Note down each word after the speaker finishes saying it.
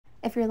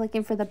If you're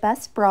looking for the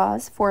best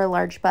bras for a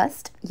large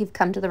bust, you've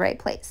come to the right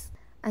place.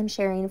 I'm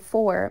sharing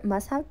 4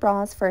 must-have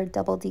bras for a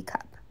double D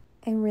cup.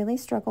 I really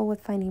struggle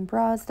with finding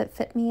bras that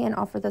fit me and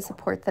offer the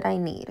support that I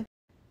need.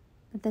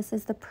 This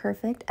is the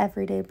perfect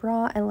everyday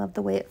bra. I love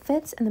the way it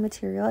fits and the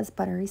material is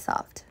buttery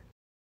soft.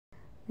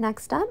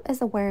 Next up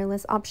is a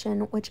wireless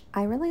option, which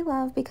I really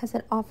love because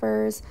it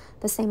offers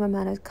the same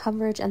amount of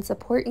coverage and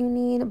support you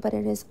need, but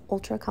it is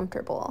ultra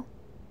comfortable.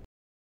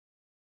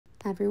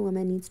 Every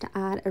woman needs to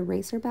add a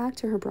racer back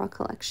to her bra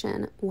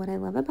collection. What I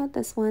love about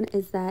this one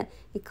is that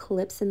it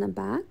clips in the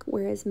back,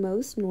 whereas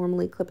most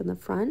normally clip in the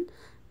front.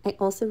 I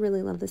also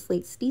really love this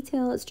lace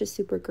detail. It's just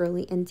super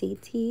girly and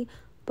dainty.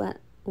 But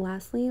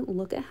lastly,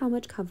 look at how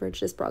much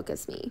coverage this bra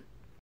gives me.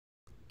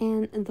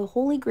 And the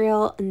holy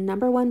grail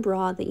 #1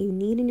 bra that you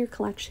need in your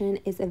collection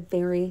is a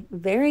very,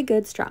 very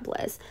good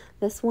strapless.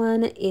 This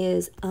one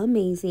is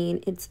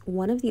amazing. It's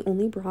one of the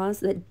only bras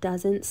that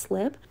doesn't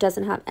slip,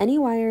 doesn't have any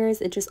wires.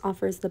 It just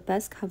offers the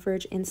best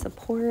coverage and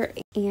support.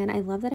 And I love that